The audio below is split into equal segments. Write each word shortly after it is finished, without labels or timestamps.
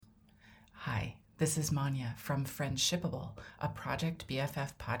This is Manya from Friendshipable, a Project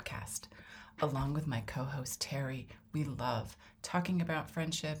BFF podcast. Along with my co-host Terry, we love talking about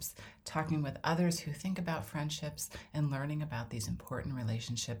friendships, talking with others who think about friendships, and learning about these important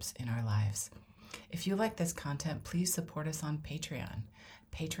relationships in our lives. If you like this content, please support us on Patreon,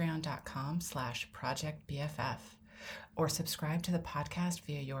 patreon.com/projectbff, or subscribe to the podcast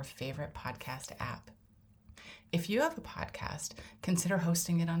via your favorite podcast app. If you have a podcast, consider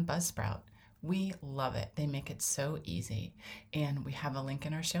hosting it on Buzzsprout. We love it. They make it so easy, and we have a link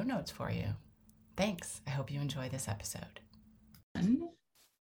in our show notes for you. Thanks. I hope you enjoy this episode.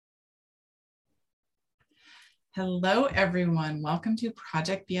 Hello, everyone. Welcome to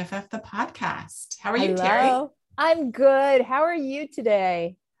Project BFF, the podcast. How are you, Terry? I'm good. How are you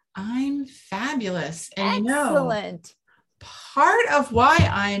today? I'm fabulous. And excellent. Part of why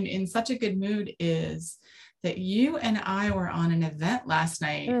I'm in such a good mood is that you and I were on an event last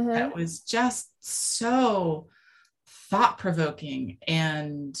night that was just so thought-provoking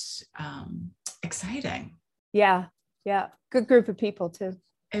and exciting. Yeah. Good group of people too.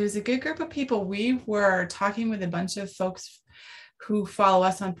 It was a good group of people. We were talking with a bunch of folks who follow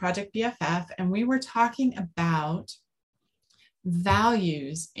us on Project BFF, and we were talking about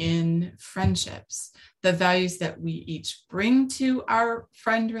values in friendships, the values that we each bring to our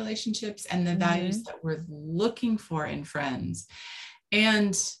friend relationships and the values that we're looking for in friends.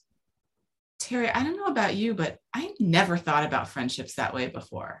 And Terry, I don't know about you, but I never thought about friendships that way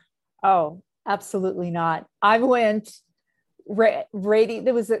before. Oh, absolutely not. I went there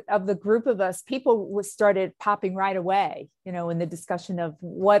was of the group of us, people started popping right away, in the discussion of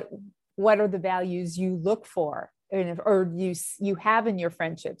what are the values you look for or you have in your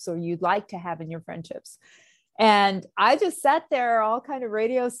friendships, or you'd like to have in your friendships. And I just sat there all kind of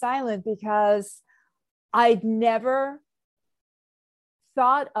radio silent, because I'd never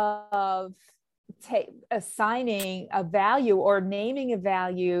thought of assigning a value or naming a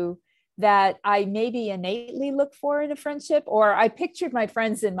value that I maybe innately look for in a friendship, or I pictured my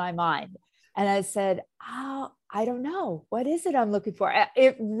friends in my mind. And I said, I don't know. What is it I'm looking for?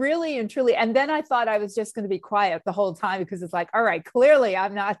 It really and truly. And then I thought I was just going to be quiet the whole time, because it's like, all right, clearly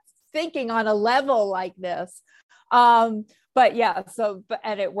I'm not thinking on a level like this. But yeah,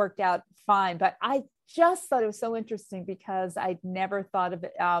 and it worked out fine. But I just thought it was so interesting, because I'd never thought of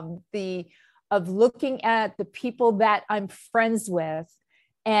it, of looking at the people that I'm friends with,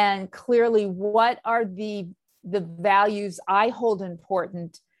 and clearly what are the values I hold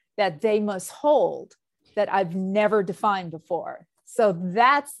important that they must hold, that I've never defined before. So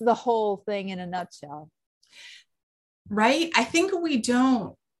that's the whole thing in a nutshell. Right? I think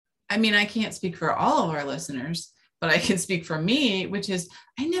I can't speak for all of our listeners, but I can speak for me, which is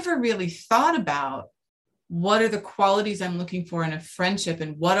I never really thought about what are the qualities I'm looking for in a friendship,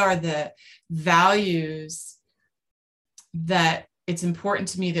 and what are the values that it's important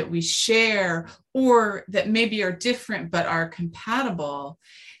to me that we share, or that maybe are different but are compatible.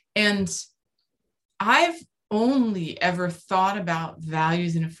 And I've only ever thought about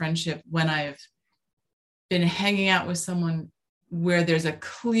values in a friendship when I've been hanging out with someone where there's a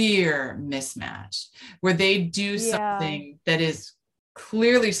clear mismatch, where they do something that is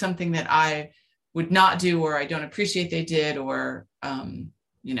clearly something that I would not do, or I don't appreciate they did, or,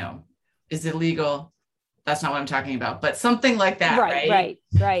 is illegal. That's not what I'm talking about, but something like that, right?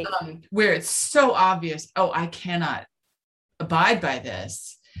 Right. Where it's so obvious, I cannot abide by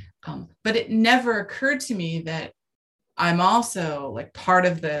this. But it never occurred to me that I'm also like part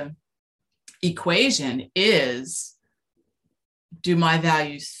of the equation is, do my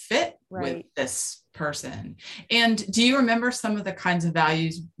values fit with this person? And do you remember some of the kinds of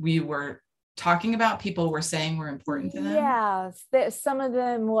values we were talking about, people were saying were important to them? Yes, some of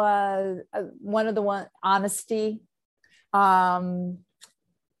them was honesty, and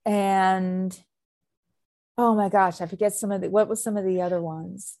oh my gosh, I forget what was some of the other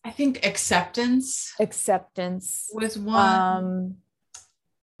ones. I think acceptance was one.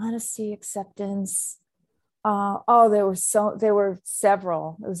 Honesty, acceptance. There were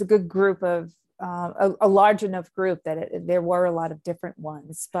several. It was a good group of a large enough group that there were a lot of different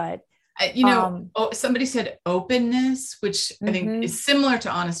ones, but somebody said openness, which I think is similar to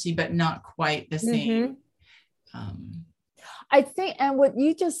honesty, but not quite the same. I think, and what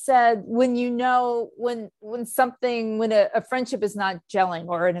you just said, when when a friendship is not gelling,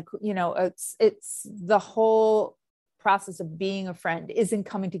 or it's the whole process of being a friend isn't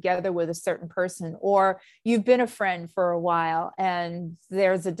coming together with a certain person, or you've been a friend for a while and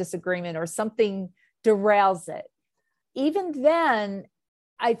there's a disagreement or something derails it. Even then,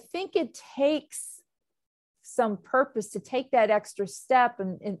 I think it takes some purpose to take that extra step,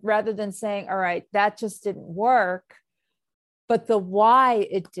 and rather than saying, all right, that just didn't work, but the why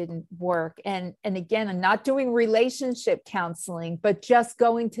it didn't work. And again, I'm not doing relationship counseling, but just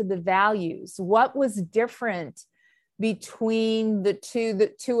going to the values. What was different between the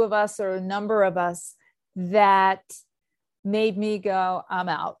two of us, or a number of us, that made me go, I'm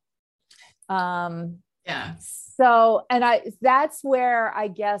out. Yeah. So, that's where I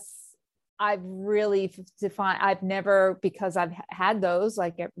guess I've really defined, I've never, because I've had those,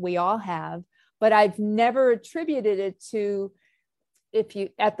 like we all have, but I've never attributed it to, if you,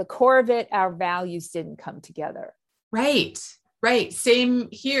 at the core of it, our values didn't come together. Right. Same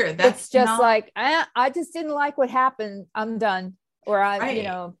here. That's it's just like, I just didn't like what happened. I'm done. Or right.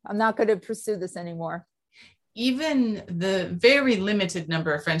 I'm not going to pursue this anymore. Even the very limited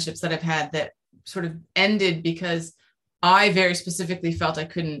number of friendships that I've had that sort of ended because I very specifically felt I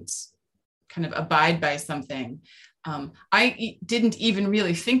couldn't kind of abide by something. I didn't even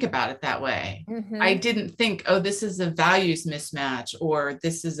really think about it that way. Mm-hmm. I didn't think, oh, this is a values mismatch, or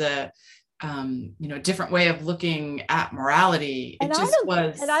this is a different way of looking at morality. And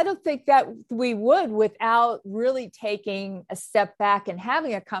I don't think that we would, without really taking a step back and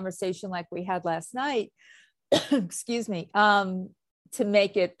having a conversation like we had last night, excuse me, to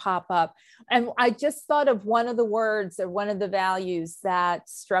make it pop up. And I just thought of one of the words, or one of the values that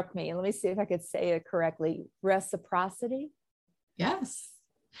struck me. Let me see if I could say it correctly. Reciprocity. Yes.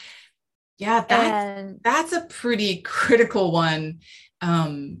 Yeah, that's a pretty critical one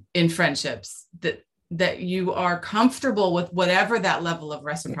in friendships, that you are comfortable with whatever that level of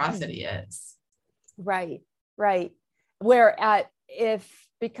reciprocity is. Right.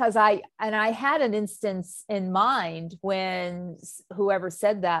 Because I had an instance in mind when whoever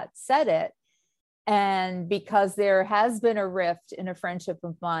said it. And because there has been a rift in a friendship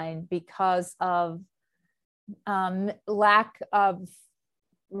of mine because of lack of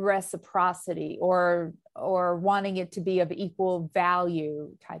reciprocity, or wanting it to be of equal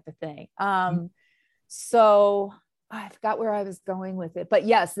value type of thing. So I forgot where I was going with it, but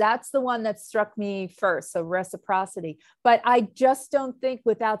yes, that's the one that struck me first. So reciprocity. But I just don't think,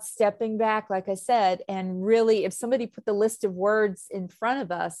 without stepping back, like I said, and really, if somebody put the list of words in front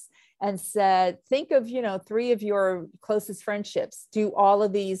of us and said, think of, 3 of your closest friendships, do all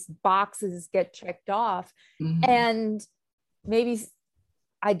of these boxes get checked off? Mm-hmm. And maybe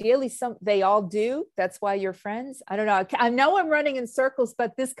ideally they all do. That's why you're friends. I don't know. I know I'm running in circles,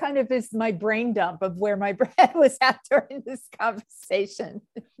 but this kind of is my brain dump of where my brain was at during this conversation.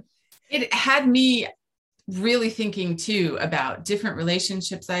 It had me really thinking too about different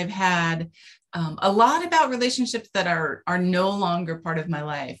relationships I've had, a lot about relationships that are no longer part of my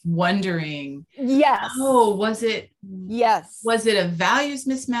life, wondering, yes, was it a values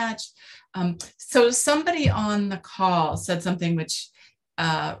mismatch? So somebody on the call said something which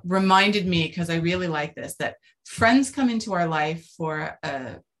reminded me, because I really like this, that friends come into our life for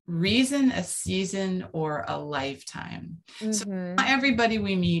a reason, a season, or a lifetime. Mm-hmm. So not everybody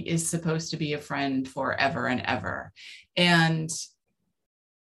we meet is supposed to be a friend forever and ever. And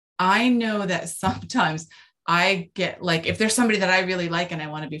I know that sometimes I get, like, if there's somebody that I really like and I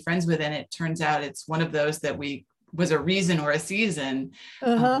want to be friends with, and it turns out it's one of those that was a reason or a season,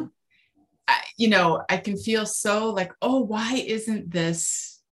 I can feel so like, oh, why isn't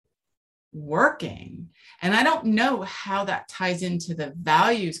this working? And I don't know how that ties into the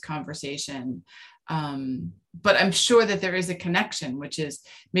values conversation. But I'm sure that there is a connection, which is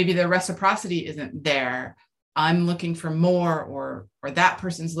maybe the reciprocity isn't there. I'm looking for more, or that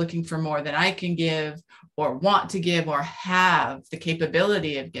person's looking for more than I can give, or want to give, or have the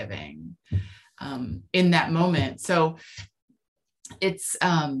capability of giving in that moment. So it's,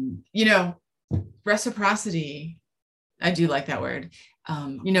 reciprocity. I do like that word.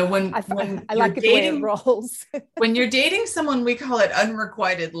 When I like it the way it rolls. When you're dating someone, we call it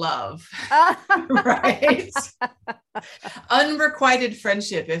unrequited love, right? Unrequited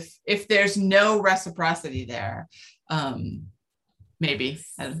friendship. If there's no reciprocity there, maybe.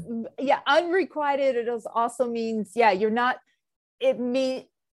 Yeah, unrequited. It also means, you're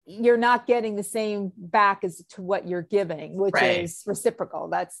not getting the same back as to what you're giving, which is reciprocal.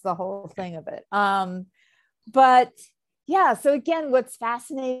 That's the whole thing of it. But yeah, so again, what's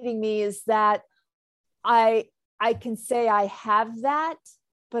fascinating me is that I can say I have that,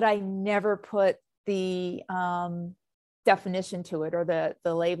 but I never put the definition to it, or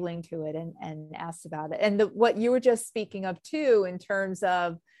the labeling to it, and asked about it. And what you were just speaking of too, in terms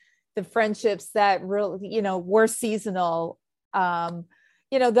of the friendships that really, were seasonal.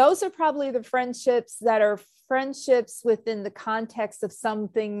 those are probably the friendships that are friendships within the context of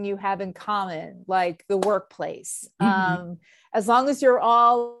something you have in common, like the workplace. Mm-hmm. As long as you're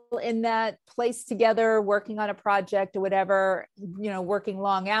all in that place together, working on a project or whatever, working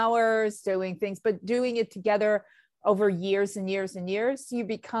long hours, doing things, but doing it together over years and years and years, you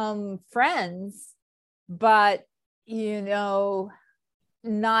become friends, but,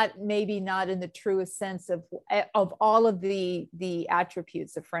 not in the truest sense of all of the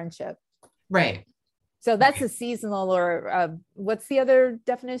attributes of friendship. Right. So that's a seasonal, or what's the other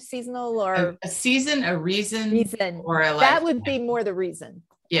definition? Seasonal, or a season, a reason, or a life. That would be more the reason.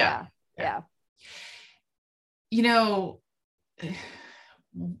 Yeah.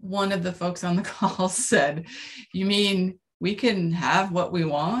 One of the folks on the call said, "You mean we can have what we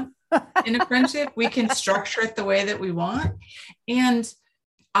want in a friendship? We can structure it the way that we want?" And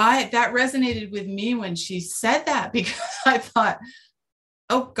that resonated with me when she said that, because I thought,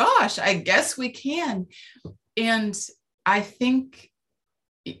 oh gosh, I guess we can. And I think,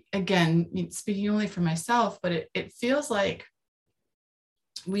 again, speaking only for myself, but it feels like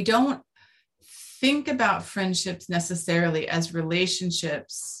we don't think about friendships necessarily as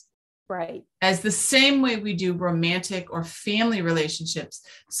relationships, right? As the same way we do romantic or family relationships.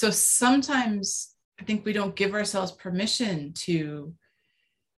 So sometimes I think we don't give ourselves permission to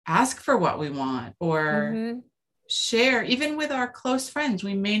ask for what we want, or share. Even with our close friends,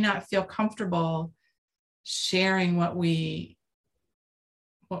 we may not feel comfortable sharing what we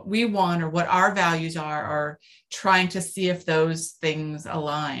want, or what our values are, or trying to see if those things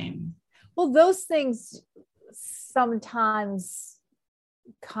align. Well, those things sometimes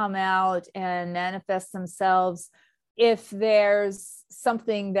come out and manifest themselves if there's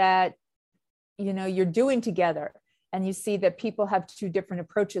something that you're doing together, and you see that people have two different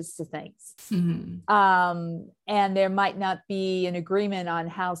approaches to things. And there might not be an agreement on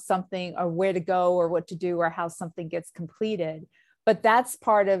how something, or where to go, or what to do, or how something gets completed. But that's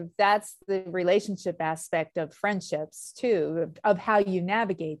the relationship aspect of friendships too, of how you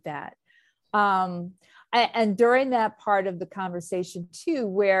navigate that. And during that part of the conversation too,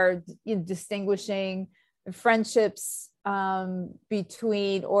 where distinguishing friendships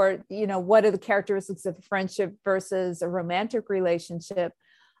between, or what are the characteristics of a friendship versus a romantic relationship,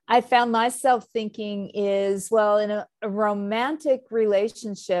 I found myself thinking is, well, in a romantic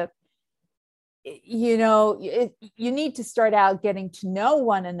relationship, you need to start out getting to know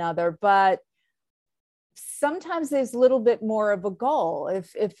one another, but sometimes there's a little bit more of a goal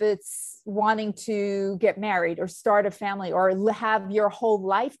if it's wanting to get married or start a family or have your whole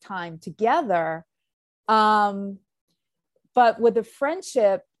lifetime together. But with a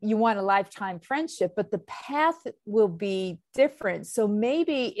friendship, you want a lifetime friendship, but the path will be different. So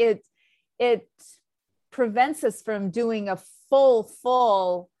maybe it prevents us from doing a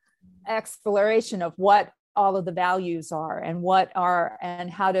full exploration of what all of the values are, and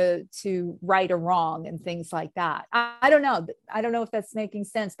how to right or wrong and things like that. I don't know. I don't know if that's making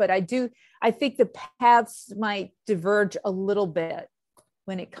sense, but I think the paths might diverge a little bit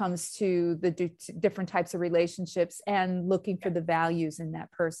when it comes to the different types of relationships and looking for the values in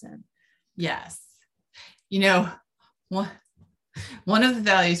that person. Yes. One of the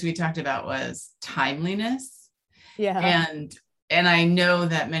values we talked about was timeliness. Yeah. And I know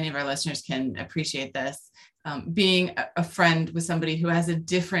that many of our listeners can appreciate this. Being a friend with somebody who has a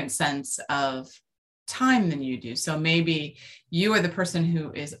different sense of time than you do. So maybe you are the person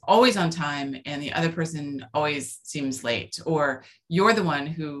who is always on time and the other person always seems late, or you're the one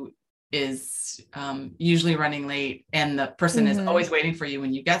who is usually running late and the person is always waiting for you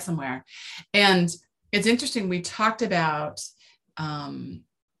when you get somewhere. And it's interesting. We talked about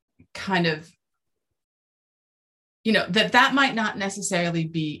kind of, that might not necessarily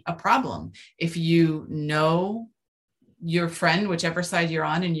be a problem if you know your friend, whichever side you're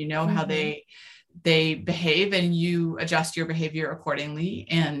on, and how they behave, and you adjust your behavior accordingly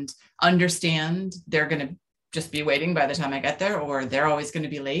and understand they're going to just be waiting by the time I get there, or they're always going to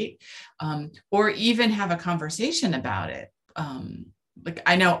be late, or even have a conversation about it. Like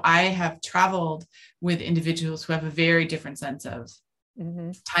I know I have traveled with individuals who have a very different sense of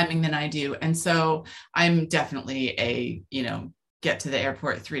timing than I do. And so I'm definitely a, get to the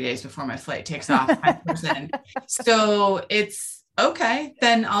airport 3 days before my flight takes off person. So it's okay,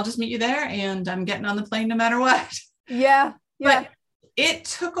 then I'll just meet you there and I'm getting on the plane no matter what. Yeah. But it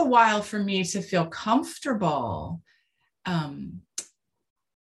took a while for me to feel comfortable,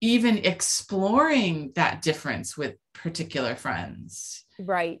 even exploring that difference with particular friends.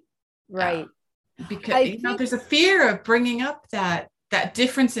 Right. Because I think there's a fear of bringing up that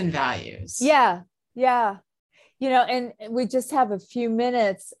difference in values. Yeah. And we just have a few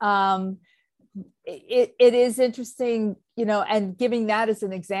minutes. It is interesting, and giving that as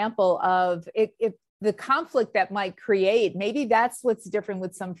an example of it, the conflict that might create, maybe that's what's different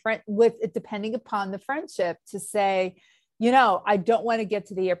with some friend, with it, depending upon the friendship, to say, I don't want to get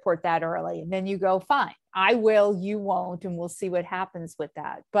to the airport that early. And then you go, fine, I will, you won't, and we'll see what happens with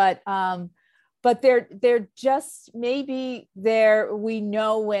that. But they're just, maybe we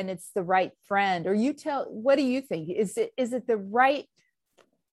know when it's the right friend. Or what do you think? Is it the right,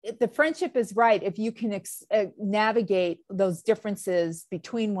 the friendship is right if you can navigate those differences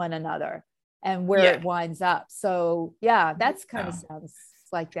between one another and where it winds up. So that's kind of sounds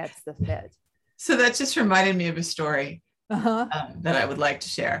like that's the fit. So that just reminded me of a story that I would like to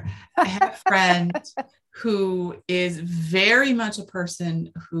share. I have a friend who is very much a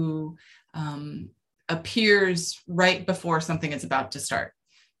person who appears right before something is about to start.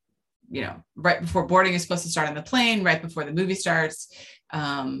 Right before boarding is supposed to start on the plane, right before the movie starts,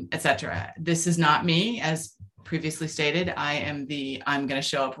 etc. This is not me, as previously stated. I'm going to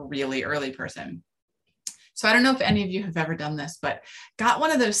show up really early person. So I don't know if any of you have ever done this, but got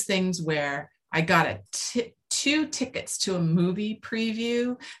one of those things where I got two tickets to a movie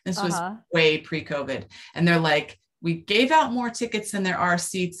preview. This was way pre-COVID. And they're like, we gave out more tickets than there are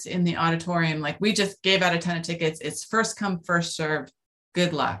seats in the auditorium. Like, we just gave out a ton of tickets. It's first come, first served.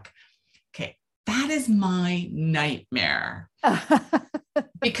 Good luck. Okay. That is my nightmare.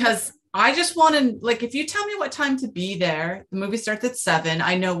 Because I just want to, like, if you tell me what time to be there, the movie starts at 7,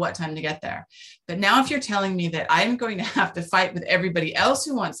 I know what time to get there. But now if you're telling me that I'm going to have to fight with everybody else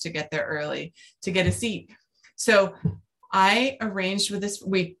who wants to get there early to get a seat. So I arranged with this,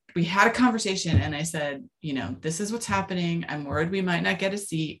 we had a conversation, and I said, this is what's happening. I'm worried we might not get a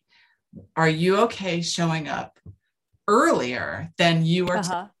seat. Are you okay showing up earlier than you are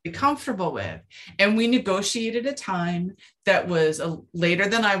totally comfortable with? And we negotiated a time that was later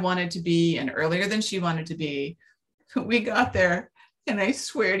than I wanted to be and earlier than she wanted to be. We got there, and I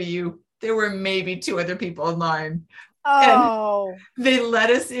swear to you, there were maybe 2 other people in line. And they let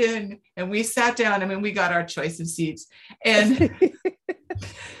us in, and we sat down. I mean, we got our choice of seats, and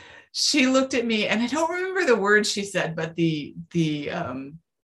she looked at me, and I don't remember the words she said, but the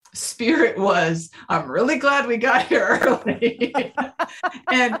spirit was, I'm really glad we got here early.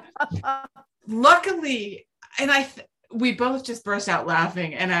 And luckily, and we both just burst out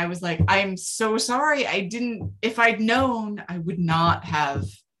laughing. And I was like, I'm so sorry. If I'd known, I would not have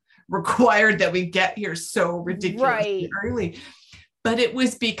required that we get here so ridiculously early. But it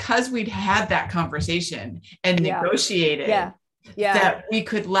was because we'd had that conversation and negotiated that we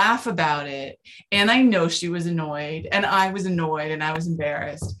could laugh about it. And I know she was annoyed, and I was annoyed, and I was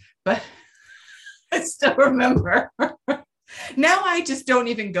embarrassed, but I still remember. Now I just don't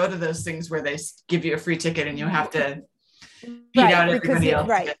even go to those things where they give you a free ticket and you have to beat out everybody else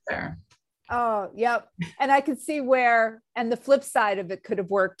to get there. Oh, yep. And I could see and the flip side of it could have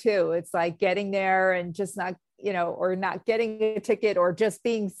worked too. It's like getting there and just not, or not getting a ticket, or just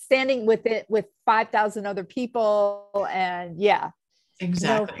standing with 5,000 other people. And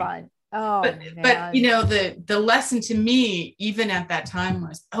exactly. No fun. Oh, but the lesson to me, even at that time,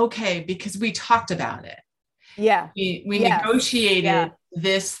 was okay, because we talked about it. Yeah. We negotiated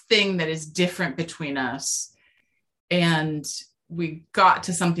this thing that is different between us, and we got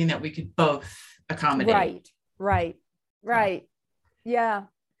to something that we could both accommodate. Right. Yeah.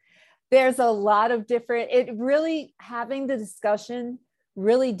 There's a lot of different, it really, having the discussion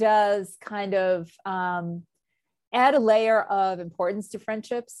really does kind of add a layer of importance to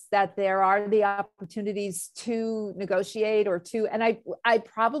friendships, that there are the opportunities to negotiate and I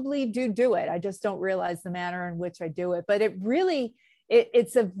probably do it. I just don't realize the manner in which I do it, but it really,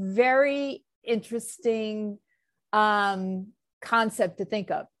 it's a very interesting concept to think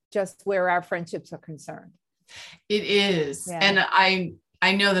of, just where our friendships are concerned. It is. Yeah. And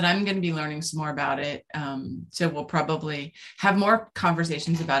I know that I'm going to be learning some more about it. So we'll probably have more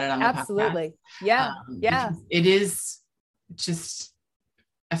conversations about it on the podcast. Absolutely. Yeah. It is just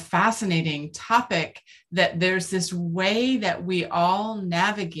a fascinating topic, that there's this way that we all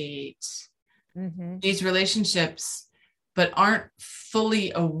navigate these relationships, but aren't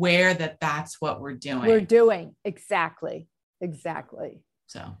fully aware that that's what we're doing. Exactly.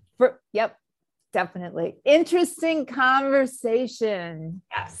 So, definitely. Interesting conversation.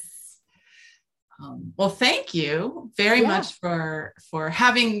 Yes. Well, thank you very much for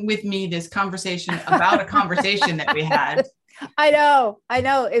having with me this conversation about a conversation that we had. I know.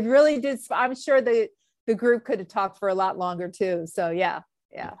 It really did. I'm sure the group could have talked for a lot longer too. So yeah.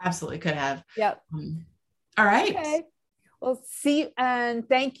 Absolutely could have. Yep. All right. Okay. Well, see, and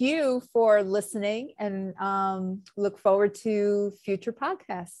thank you for listening, and look forward to future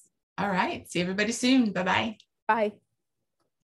podcasts. All right. See everybody soon. Bye-bye. Bye.